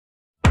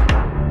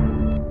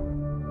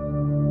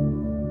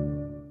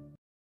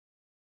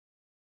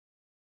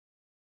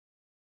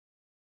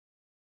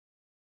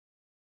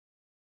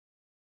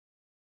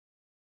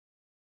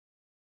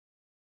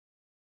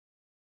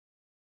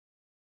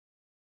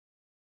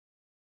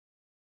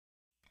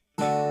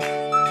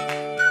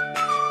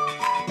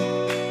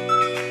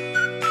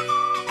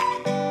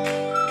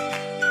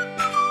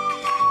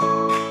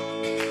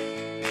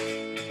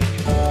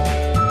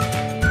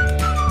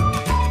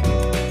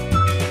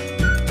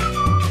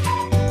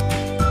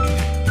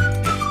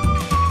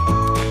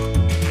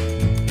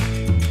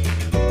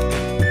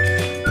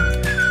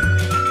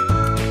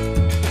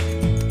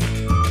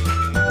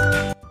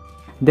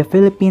The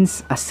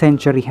Philippines a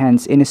Century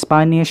Hence, in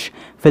Spanish,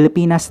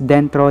 Filipinas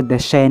dentro de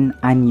 100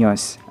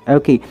 años.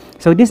 Okay,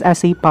 so this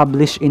essay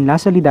published in La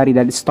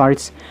Solidaridad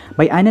starts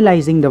by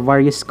analyzing the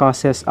various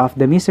causes of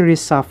the miseries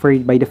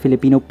suffered by the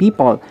Filipino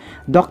people.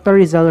 Dr.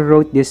 Rizal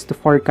wrote this to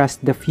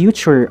forecast the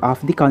future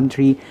of the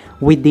country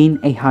within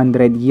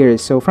 100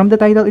 years. So from the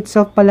title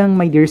itself palang,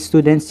 my dear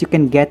students, you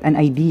can get an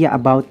idea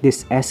about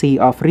this essay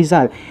of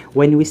Rizal.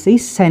 When we say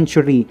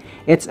century,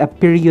 it's a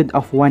period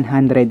of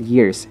 100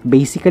 years.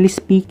 Basically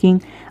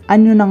speaking,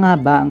 ano na nga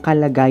ba ang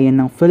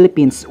kalagayan ng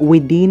Philippines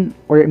within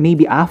or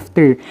maybe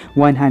after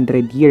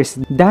 100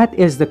 years? That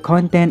is the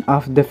content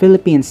of The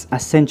Philippines a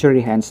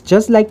Century Hence.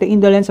 Just like the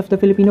indolence of the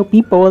Filipino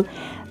people,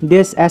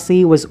 this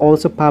essay was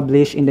also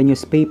published in the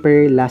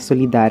newspaper La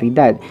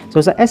Solidaridad.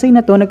 So sa essay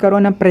na to,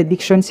 nagkaroon ng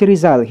prediction si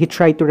Rizal. He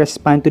tried to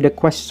respond to the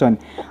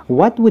question,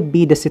 what would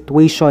be the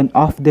situation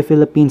of the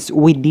Philippines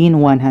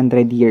within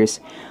 100 years?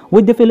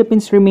 Would the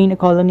Philippines remain a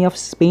colony of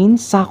Spain?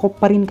 Sakop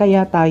pa rin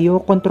kaya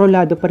tayo?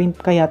 Kontrolado pa rin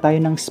kaya tayo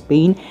ng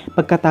Spain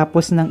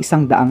pagkatapos ng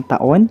 100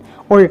 taon?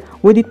 Or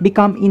would it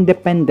become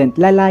independent?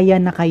 Lalaya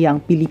na kaya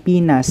ang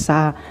Pilipinas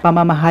sa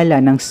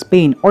pamamahala ng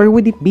Spain? Or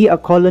would it be a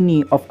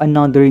colony of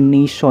another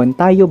nation?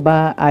 Tayo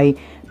ba ay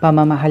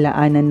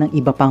pamamahalaanan ng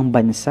iba pang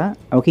bansa?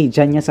 Okay,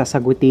 dyan niya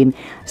sasagutin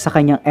sa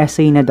kanyang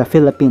essay na The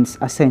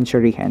Philippines a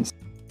Century Hence.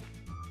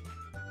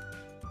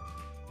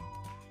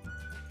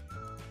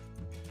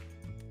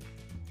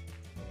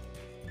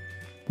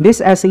 This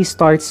essay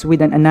starts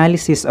with an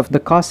analysis of the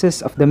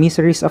causes of the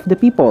miseries of the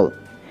people.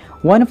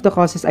 One of the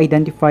causes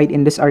identified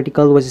in this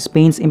article was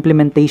Spain's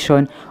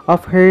implementation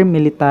of her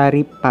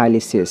military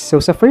policies.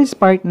 So sa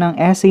first part ng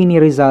essay ni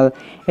Rizal,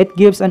 it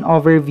gives an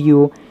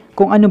overview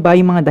kung ano ba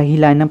yung mga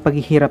dahilan ng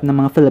paghihirap ng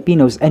mga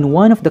Filipinos, and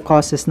one of the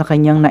causes na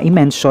kanyang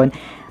na-mention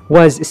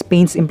was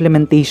Spain's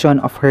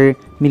implementation of her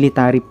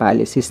military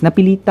policies.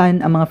 Napilitan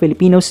ang mga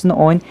Filipinos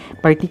noon,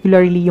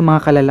 particularly yung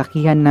mga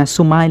kalalakihan na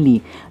sumali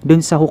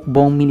dun sa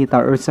hukbong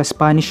militar or sa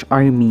Spanish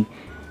Army.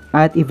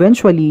 At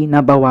eventually,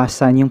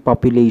 nabawasan yung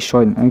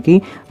population.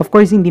 Okay? Of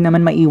course, hindi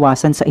naman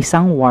maiwasan sa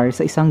isang war,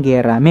 sa isang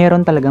gera,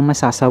 meron talagang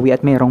masasawi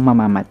at merong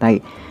mamamatay.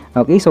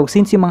 Okay, so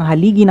since yung mga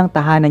haligi ng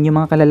tahanan, yung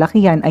mga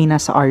kalalakihan ay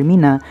nasa army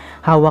na,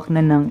 hawak na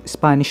ng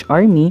Spanish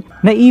Army,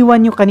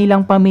 naiwan yung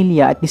kanilang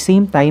pamilya at the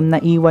same time,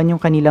 naiwan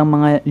yung kanilang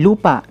mga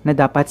lupa na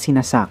dapat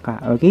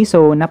sinasaka. Okay,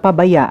 so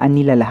napabayaan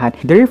nila lahat.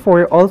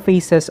 Therefore, all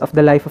phases of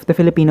the life of the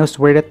Filipinos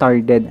were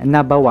retarded,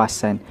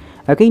 nabawasan.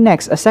 Okay,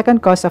 next, a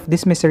second cause of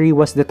this misery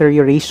was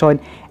deterioration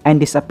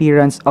and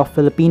disappearance of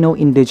Filipino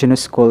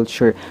indigenous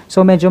culture.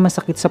 So medyo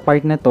masakit sa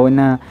part na to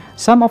na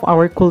some of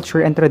our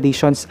culture and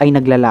traditions ay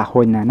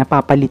naglalahon na,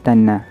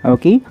 napapalitan na.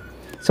 Okay?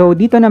 So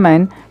dito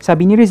naman,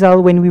 sabi ni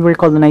Rizal, when we were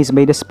colonized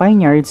by the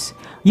Spaniards,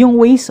 yung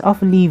ways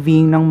of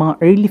living ng mga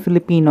early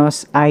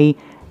Filipinos ay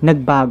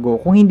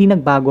nagbago. Kung hindi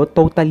nagbago,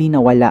 totally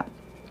nawala.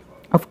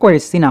 Of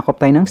course, sinakop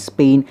tayo ng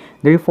Spain,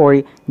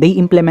 therefore, they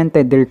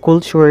implemented their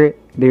culture,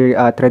 their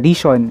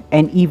tradition,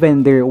 and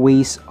even their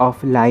ways of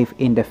life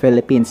in the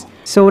Philippines.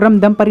 So,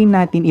 ramdam pa rin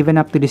natin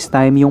even up to this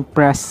time yung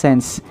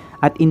presence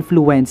at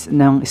influence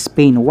ng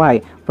Spain.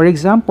 Why? For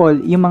example,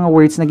 yung mga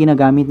words na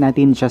ginagamit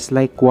natin just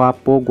like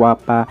guwapo,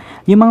 guwapa,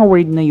 yung mga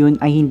word na yun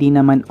ay hindi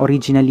naman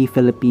originally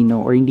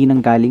Filipino or hindi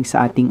nang galing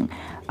sa ating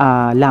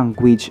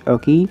language,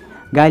 okay?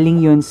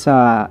 Galing yun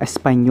sa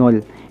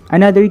Espanyol.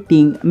 Another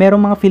thing,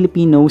 merong mga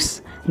Filipinos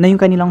na yung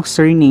kanilang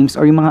surnames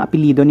or yung mga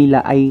apelido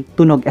nila ay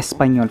tunog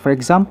Espanyol. For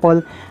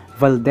example,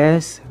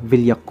 Valdez,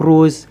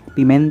 Villacruz,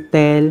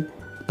 Pimentel,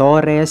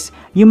 Torres,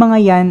 yung mga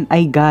yan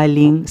ay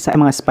galing sa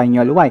mga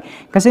Espanyol. Why?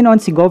 Kasi noon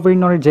si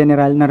Governor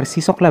General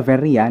Narciso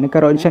Claveria,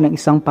 nagkaroon siya ng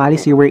isang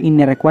policy wherein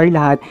ni-require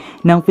lahat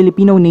ng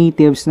Filipino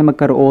natives na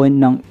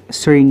magkaroon ng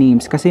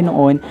surnames. Kasi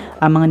noon,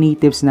 ang mga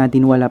natives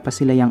natin wala pa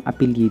sila yung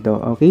apelyido.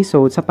 Okay?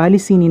 So, sa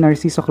policy ni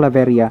Narciso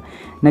Claveria,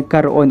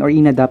 nagkaroon or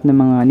inadapt ng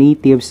mga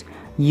natives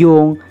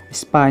yung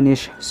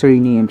Spanish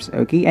surnames.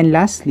 Okay? And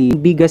lastly,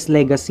 biggest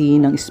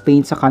legacy ng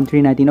Spain sa country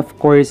natin, of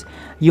course,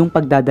 yung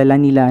pagdadala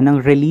nila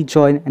ng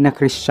religion na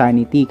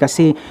Christianity.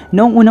 Kasi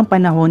noong unang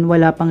panahon,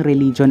 wala pang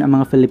religion ang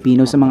mga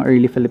Filipinos, ang mga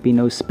early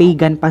Filipinos.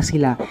 Pagan pa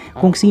sila.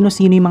 Kung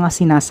sino-sino yung mga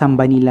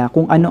sinasamba nila,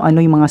 kung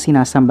ano-ano yung mga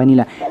sinasamba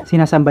nila.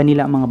 Sinasamba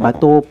nila ang mga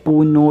bato,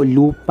 puno,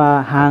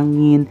 lupa,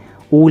 hangin,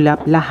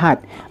 ulap,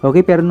 lahat.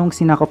 Okay? Pero nung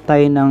sinakop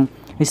tayo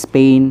ng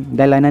Spain,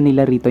 dala na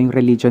nila rito yung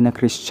religion na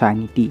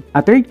Christianity. A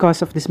third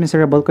cause of this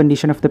miserable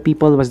condition of the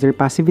people was their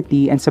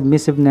passivity and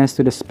submissiveness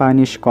to the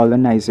Spanish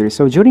colonizers.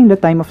 So during the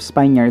time of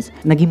Spaniards,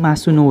 naging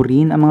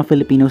masunurin ang mga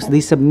Filipinos.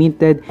 They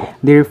submitted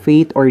their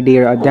fate or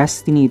their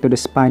destiny to the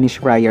Spanish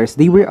friars.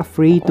 They were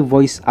afraid to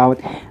voice out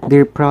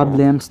their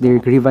problems, their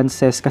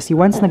grievances. Kasi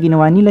once na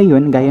ginawa nila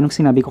yun, gaya nung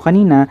sinabi ko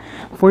kanina,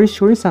 for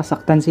sure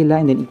sasaktan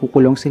sila and then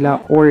ikukulong sila,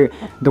 or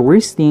the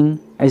worst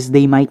thing, as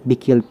they might be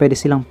killed, pwede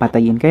silang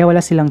patayin. Kaya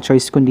wala silang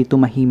choice kundi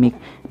tumahimik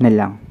na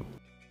lang.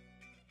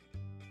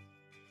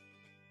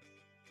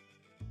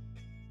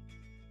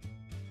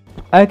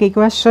 Okay,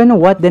 question,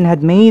 what then had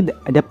made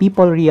the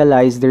people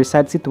realize their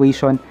sad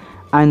situation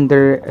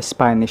under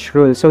Spanish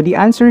rule. So the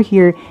answer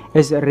here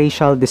is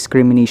racial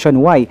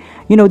discrimination. Why?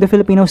 You know, the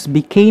Filipinos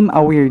became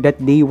aware that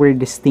they were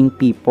distinct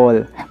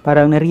people.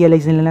 Parang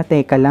na-realize nila na,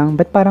 teka lang,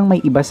 ba't parang may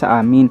iba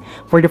sa amin?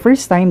 For the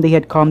first time, they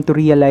had come to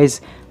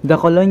realize the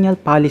colonial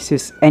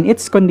policies and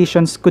its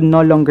conditions could no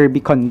longer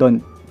be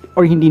condoned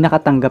or hindi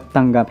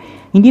nakatanggap-tanggap.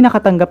 Hindi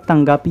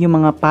nakatanggap-tanggap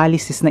yung mga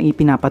policies na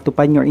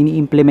ipinapatupad nyo or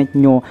ini-implement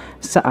nyo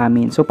sa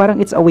amin. So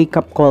parang it's a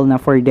wake-up call na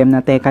for them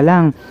na teka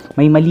lang,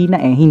 may mali na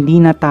hindi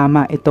na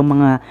tama itong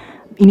mga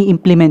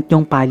ini-implement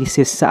yung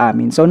policies sa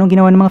amin. So anong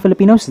ginawa ng mga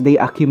Filipinos?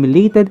 They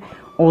accumulated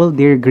all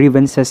their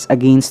grievances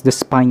against the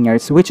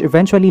Spaniards, which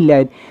eventually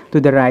led to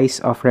the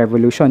rise of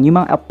revolution. Yung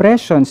mga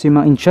oppressions, yung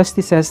mga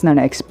injustices na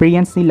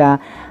na-experience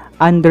nila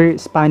under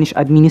Spanish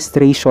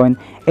administration,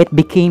 it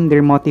became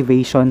their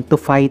motivation to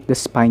fight the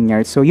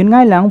Spaniards. So yun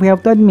nga lang, we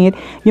have to admit,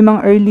 yung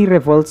mga early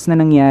revolts na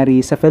nangyari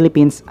sa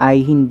Philippines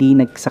ay hindi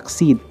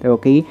nag-succeed,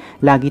 okay?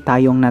 Lagi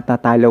tayong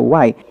natatalo.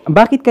 Why?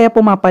 Bakit kaya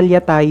pumapalya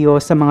tayo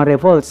sa mga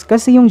revolts?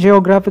 Kasi yung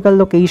geographical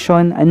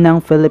location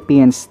ng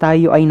Philippines,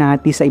 tayo ay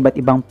nahati sa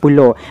iba't ibang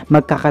pulo.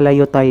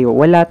 Magkakalayo tayo.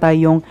 Wala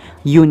tayong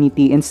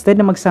unity.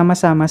 Instead na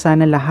magsama-sama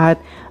sana lahat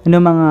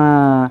ng mga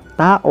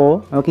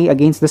tao, okay,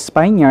 against the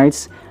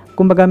Spaniards,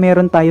 kumbaga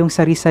meron tayong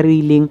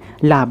sari-sariling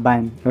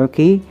laban,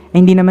 okay?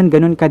 Hindi naman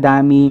ganun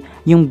kadami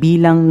yung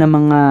bilang ng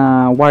mga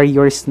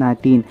warriors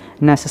natin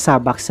na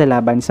sasabak sa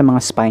laban sa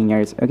mga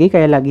Spaniards, okay?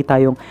 Kaya lagi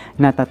tayong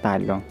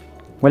natatalo.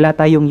 Wala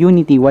tayong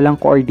unity, walang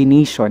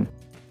coordination.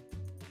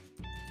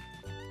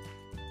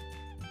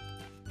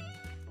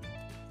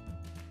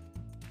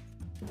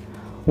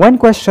 One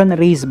question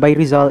raised by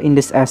Rizal in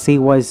this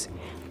essay was,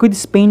 could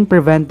Spain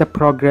prevent the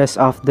progress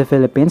of the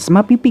Philippines?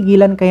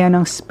 Mapipigilan kaya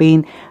ng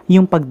Spain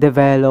yung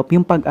pag-develop,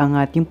 yung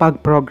pag-angat, yung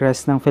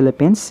pag-progress ng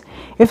Philippines?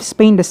 If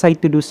Spain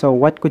decide to do so,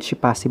 what could she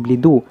possibly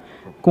do?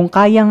 Kung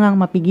kaya ngang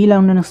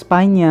mapigilan ng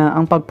Espanya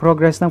ang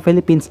pag-progress ng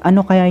Philippines,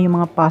 ano kaya yung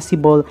mga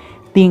possible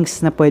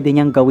things na pwede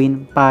niyang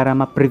gawin para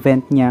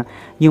ma-prevent niya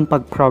yung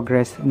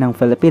pag-progress ng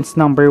Philippines?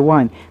 Number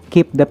 1,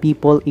 keep the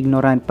people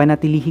ignorant.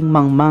 Panatilihing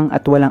mangmang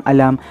at walang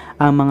alam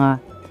ang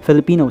mga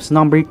Filipinos.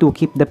 Number 2,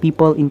 keep the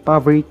people in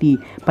poverty.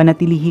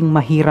 Panatilihing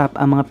mahirap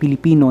ang mga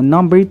Pilipino.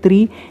 Number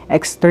 3,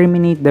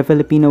 exterminate the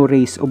Filipino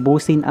race.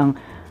 Ubusin ang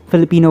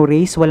Filipino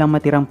race, walang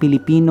matirang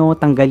Pilipino,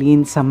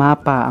 tanggalin sa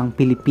mapa ang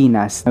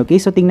Pilipinas. Okay,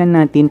 so tingnan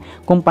natin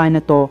kung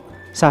paano to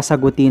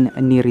sasagutin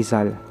ni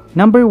Rizal.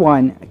 Number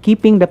 1,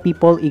 keeping the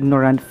people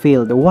ignorant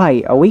failed.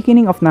 Why?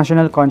 Awakening of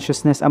national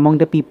consciousness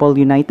among the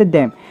people united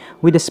them.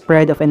 With the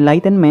spread of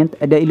enlightenment,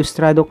 the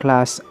ilustrado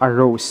class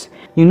arose.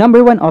 Yung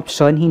number 1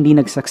 option, hindi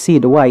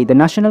nag-succeed. Why? The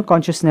national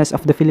consciousness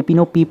of the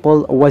Filipino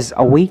people was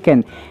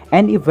awakened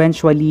and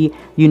eventually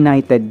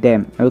united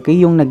them. Okay?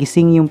 Yung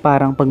nagising yung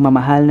parang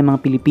pagmamahal ng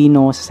mga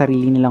Pilipino sa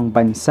sarili nilang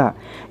bansa.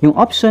 Yung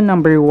option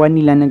number 1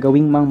 nila na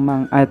gawing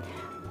mangmang at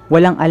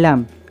walang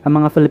alam ang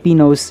mga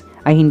Filipinos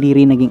ay hindi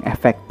rin naging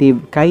effective.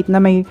 Kahit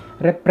na may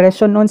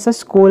repression noon sa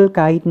school,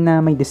 kahit na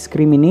may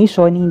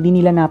discrimination, hindi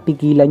nila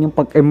napigilan yung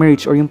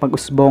pag-emerge or yung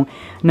pag-usbong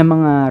ng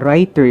mga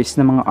writers,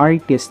 ng mga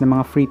artists, ng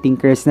mga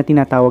freethinkers na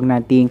tinatawag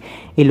nating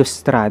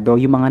ilustrado,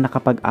 yung mga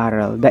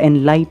nakapag-aral, the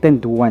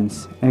enlightened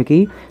ones.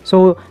 Okay?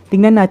 So,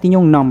 tingnan natin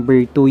yung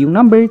number 2. Yung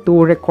number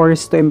 2,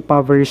 recourse to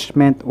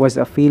impoverishment was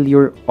a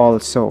failure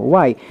also.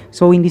 Why?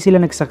 So, hindi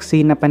sila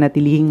nagsucceed na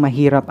panatilihing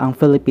mahirap ang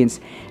Philippines.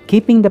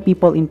 Keeping the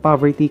people in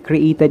poverty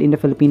created in the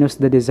Filipinos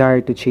the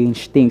desire to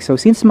change things. So,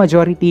 since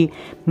majority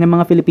ng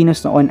mga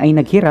Filipinos noon ay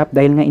naghirap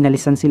dahil nga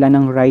inalisan sila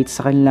ng rights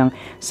sa kanilang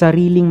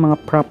sariling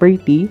mga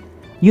property,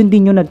 yun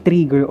din yung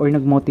nag-trigger or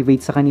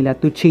nag-motivate sa kanila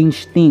to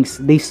change things.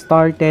 They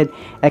started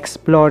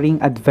exploring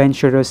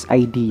adventurous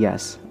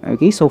ideas.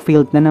 Okay, so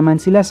failed na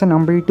naman sila sa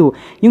number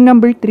 2. Yung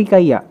number 3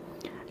 kaya,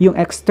 yung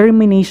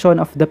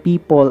extermination of the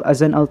people as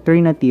an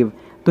alternative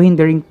to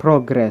hindering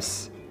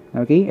progress.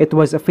 Okay, it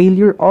was a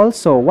failure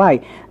also. Why?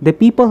 The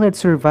people had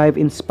survived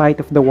in spite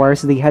of the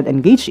wars they had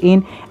engaged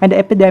in and the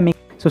epidemic.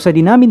 So sa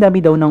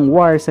dinami-dami daw ng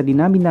war, sa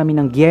dinami-dami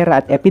ng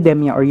gyera at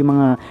epidemya or yung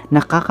mga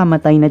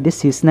nakakamatay na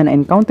disease na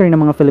na-encounter ng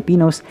mga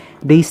Filipinos,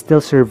 they still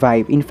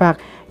survive. In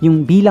fact,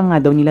 yung bilang nga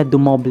daw nila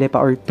dumoble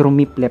pa or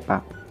trumiple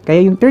pa.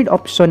 Kaya yung third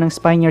option ng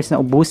Spaniards na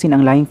ubusin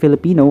ang lahing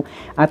Filipino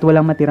at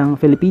walang matirang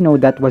Filipino,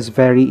 that was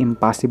very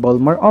impossible.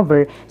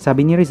 Moreover,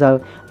 sabi ni Rizal,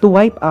 to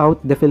wipe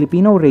out the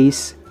Filipino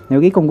race.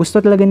 Okay, kung gusto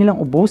talaga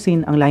nilang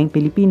ubusin ang lahing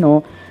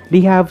Pilipino,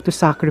 they have to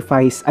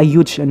sacrifice a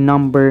huge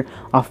number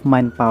of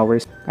manpower.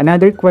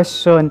 Another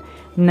question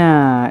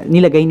na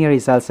nilagay ni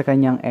Rizal sa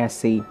kanyang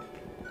essay,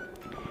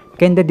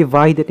 can the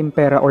divide and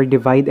impera or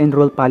divide and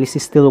rule policy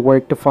still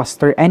work to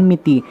foster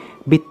enmity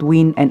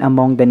between and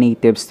among the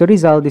natives? To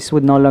Rizal, this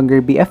would no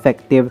longer be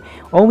effective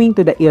owing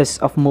to the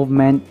ease of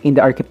movement in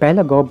the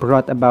archipelago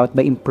brought about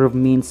by improved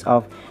means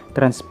of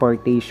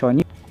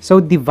transportation. So,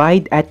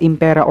 divide at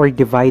impera or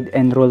divide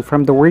and rule,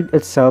 from the word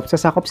itself,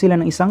 sasakop sila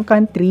ng isang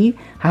country,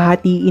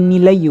 hahatiin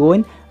nila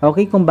yun,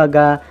 okay,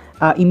 kumbaga,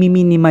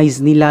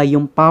 imi-minimize nila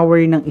yung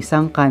power ng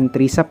isang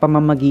country sa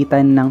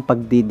pamamagitan ng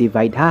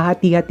pagdi-divide.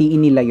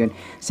 Hahati-hatiin nila yun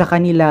sa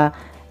kanila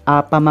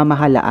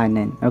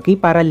pamamalaanan. Okay?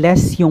 Para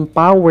less yung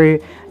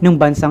power ng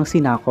bansang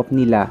sinakop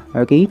nila.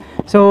 Okay?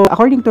 So,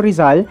 according to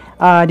Rizal,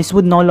 this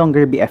would no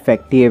longer be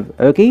effective.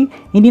 Okay?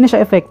 Hindi na siya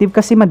effective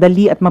kasi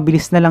madali at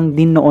mabilis na lang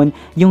din noon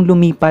yung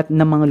lumipat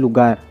ng mga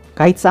lugar.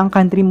 Kahit saang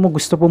country mo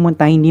gusto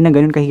pumunta, hindi na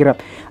ganun kahirap.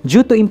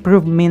 Due to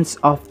improvements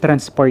of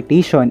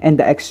transportation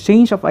and the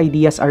exchange of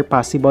ideas are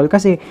possible.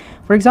 Kasi,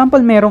 for example,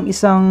 merong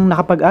isang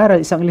nakapag-aral,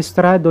 isang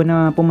ilustrado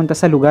na pumunta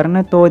sa lugar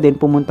na to, then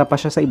pumunta pa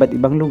siya sa iba't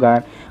ibang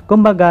lugar.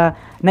 Kumbaga,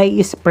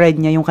 nai-spread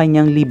niya yung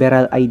kanyang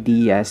liberal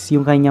ideas,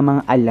 yung kanyang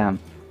mga alam.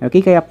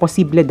 Okay, kaya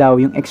posible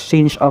daw yung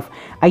exchange of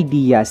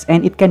ideas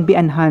and it can be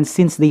enhanced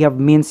since they have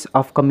means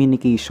of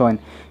communication.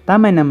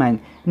 Tama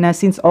naman na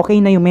since okay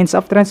na yung means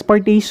of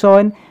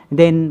transportation,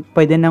 then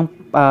pwede nang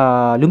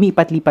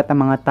lumipat-lipat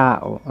ang mga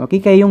tao. Okay,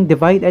 kaya yung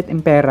divide and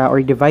impera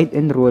or divide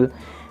and rule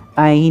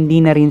ay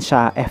hindi na rin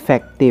siya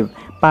effective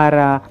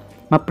para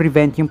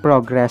ma-prevent yung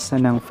progress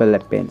ng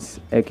Philippines.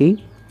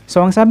 Okay? So,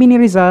 ang sabi ni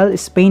Rizal,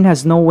 Spain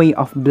has no way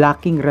of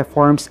blocking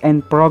reforms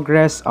and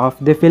progress of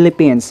the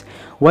Philippines.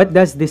 What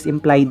does this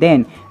imply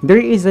then?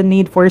 There is a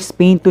need for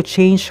Spain to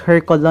change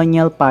her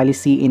colonial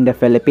policy in the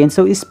Philippines.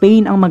 So,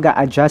 Spain ang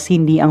mag-a-adjust,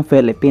 hindi ang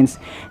Philippines.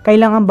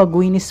 Kailangan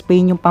baguhin ni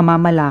Spain yung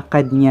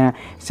pamamalakad niya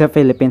sa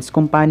Philippines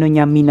kung paano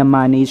niya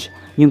minamanage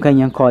yung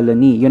kanyang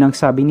colony. Yun ang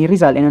sabi ni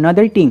Rizal. And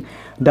another thing,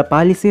 the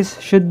policies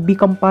should be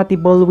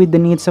compatible with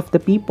the needs of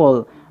the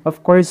people.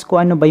 Of course,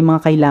 kung ano ba yung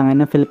mga kailangan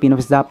ng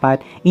Filipinos,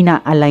 dapat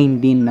ina-align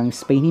din ng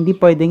Spain. Hindi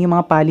pwedeng yung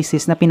mga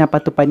policies na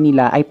pinapatupad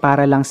nila ay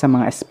para lang sa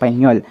mga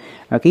Espanyol.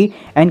 Okay?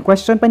 And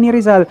question pa ni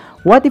Rizal,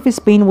 what if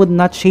Spain would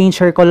not change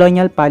her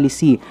colonial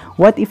policy?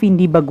 What if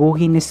hindi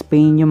baguhin ni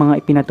Spain yung mga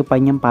ipinatupad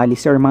niyang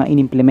policy or mga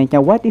in-implement niya?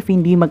 What if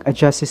hindi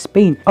mag-adjust si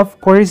Spain? Of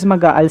course,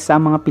 mag-aalsa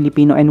ang mga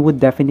Pilipino and would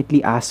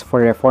definitely ask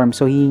for reform.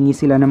 So, hihingi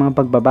sila ng mga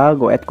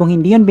pagbabago. At kung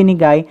hindi yun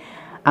binigay,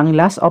 ang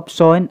last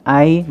option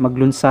ay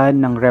maglunsad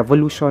ng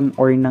revolution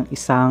or ng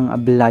isang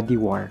bloody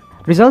war.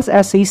 Rizal's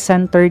essay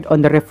centered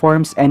on the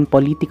reforms and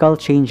political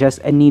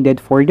changes needed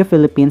for the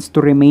Philippines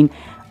to remain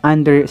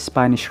under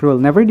Spanish rule.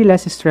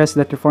 Nevertheless, he stressed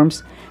that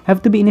reforms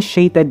have to be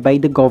initiated by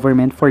the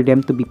government for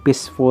them to be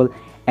peaceful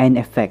and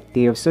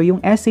effective. So, yung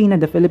essay na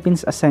The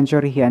Philippines a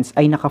Century Hence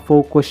ay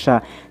nakafocus siya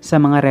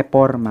sa mga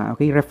reforma,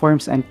 okay?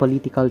 Reforms and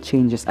political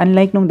changes.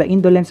 Unlike nung The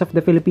Indolence of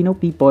the Filipino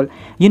People,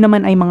 yun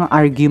naman ay mga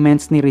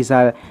arguments ni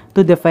Rizal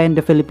to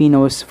defend the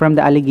Filipinos from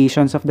the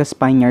allegations of the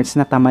Spaniards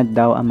na tamad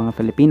daw ang mga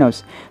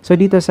Filipinos. So,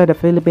 dito sa The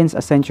Philippines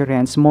a Century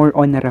Hence, more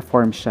on na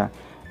reform siya.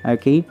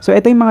 Okay? So,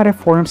 ito yung mga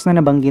reforms na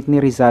nabanggit ni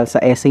Rizal sa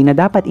essay na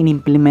dapat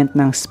in-implement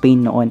ng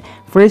Spain noon.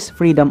 First,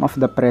 freedom of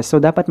the press.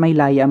 So, dapat may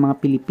laya ang mga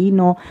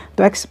Pilipino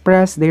to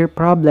express their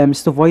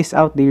problems, to voice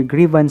out their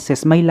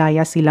grievances. May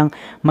laya silang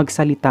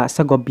magsalita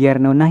sa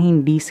gobyerno na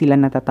hindi sila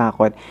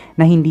natatakot,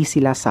 na hindi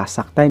sila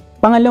sasaktan.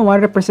 Pangalawa,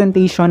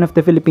 representation of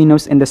the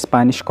Filipinos in the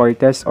Spanish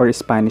Cortes or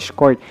Spanish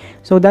Court.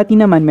 So, dati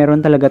naman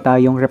meron talaga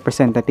tayong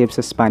representative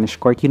sa Spanish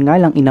Court. Yun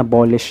nga lang,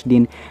 inabolish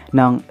din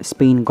ng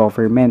Spain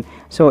government.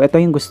 So, ito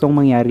yung gustong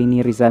mangyari ni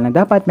Rizal na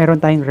dapat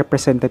meron tayong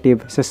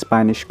representative sa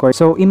Spanish Court.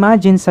 So,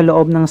 imagine sa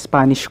loob ng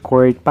Spanish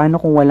Court,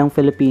 paano kung walang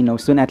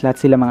Filipinos dun at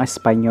lahat sila mga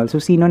Espanyol? So,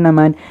 sino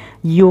naman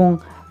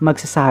yung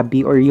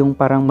magsasabi or yung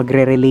parang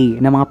magre-relay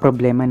ng mga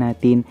problema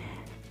natin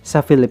sa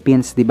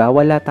Philippines, di ba?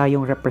 Wala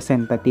tayong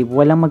representative,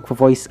 walang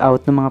mag-voice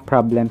out ng mga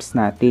problems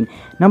natin.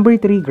 Number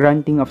 3,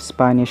 granting of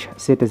Spanish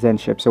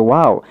citizenship. So,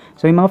 wow!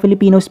 So, yung mga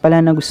Filipinos pala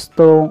na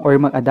gustong or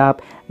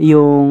mag-adapt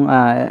yung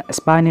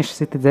Spanish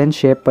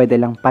citizenship, pwede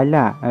lang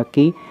pala,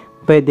 okay?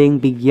 Pwedeng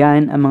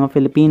bigyan ang mga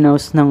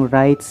Filipinos ng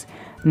rights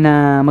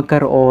na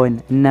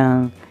magkaroon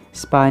ng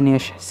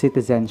Spanish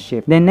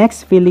citizenship. The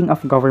next, filling of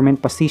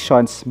government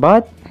positions,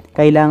 but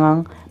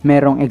kailangang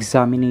merong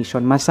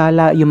examination.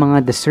 Masala yung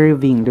mga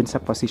deserving dun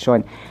sa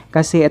posisyon.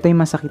 Kasi ito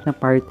yung masakit na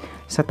part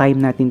sa time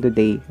natin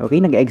today.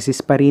 Okay?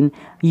 Nag-exist pa rin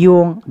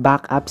yung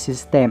backup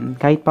system.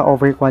 Kahit pa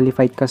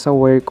overqualified ka sa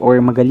work or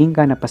magaling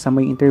ka, napasa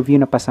mo yung interview,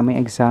 napasa mo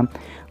yung exam,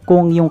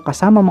 kung yung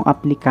kasama mong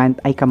applicant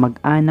ay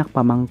kamag-anak,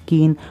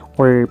 pamangkin,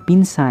 or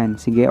pinsan,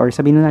 sige, or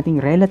sabihin na natin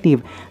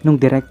relative nung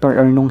director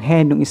or nung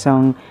head ng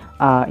isang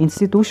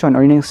institution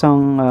or ng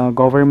isang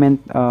government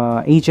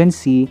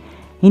agency,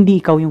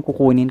 hindi ikaw yung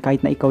kukunin kahit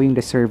na ikaw yung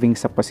deserving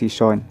sa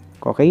posisyon.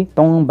 Okay?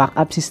 Tong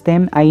backup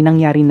system ay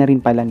nangyari na rin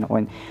pala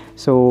noon.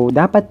 So,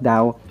 dapat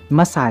daw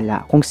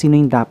masala kung sino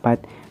yung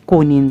dapat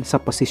kunin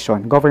sa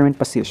posisyon, government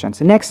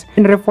positions. Next,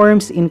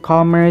 reforms in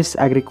commerce,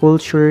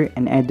 agriculture,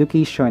 and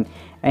education.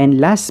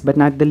 And last but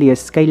not the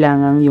least,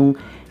 kailangan yung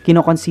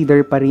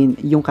kino-consider pa rin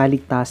yung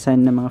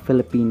kaligtasan ng mga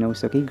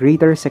Filipinos. Okay?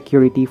 Greater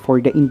security for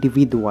the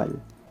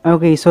individual.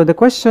 Okay, so the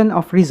question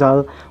of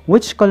Rizal,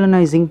 which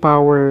colonizing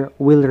power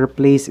will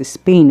replace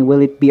Spain?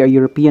 Will it be a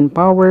European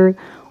power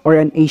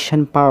or an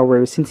Asian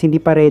power? Since hindi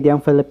pa ready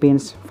ang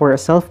Philippines for a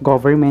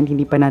self-government,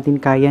 hindi pa natin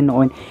kaya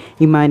noon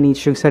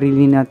i-manage yung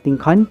sarili nating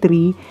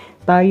country,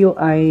 tayo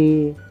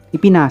ay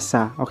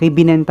ipinasa, okay,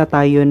 binenta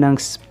tayo ng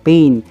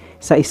Spain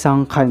sa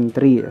isang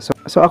country.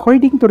 So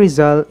according to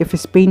Rizal, if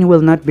Spain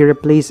will not be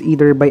replaced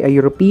either by a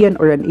European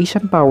or an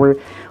Asian power,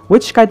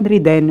 which country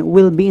then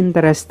will be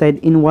interested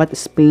in what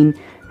Spain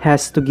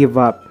has to give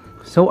up?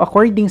 So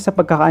according sa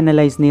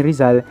pagkaka-analyze ni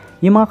Rizal,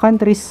 yung mga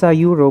countries sa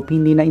Europe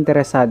hindi na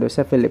interesado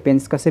sa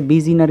Philippines kasi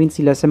busy na rin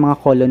sila sa mga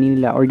colony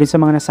nila or din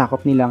sa mga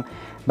nasakop nilang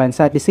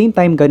bansa. At the same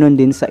time, ganun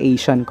din sa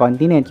Asian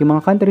continent. Yung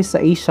mga countries sa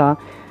Asia,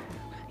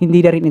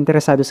 hindi na rin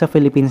interesado sa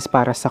Philippines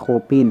para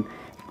sakupin.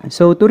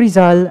 So to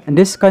Rizal,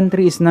 this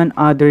country is none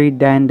other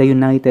than the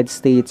United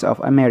States of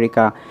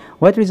America.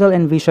 What Rizal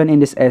envisioned in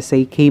this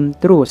essay came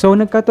true. So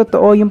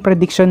nagkatotoo yung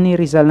prediction ni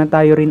Rizal na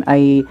tayo rin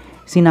ay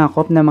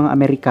sinakop ng mga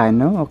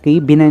Amerikano.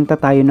 Okay, binenta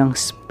tayo ng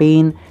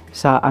Spain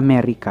sa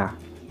Amerika.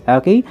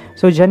 Okay,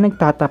 so dyan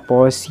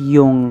nagtatapos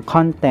yung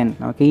content,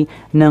 okay,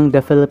 ng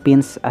The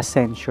Philippines a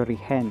Century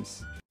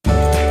Hence.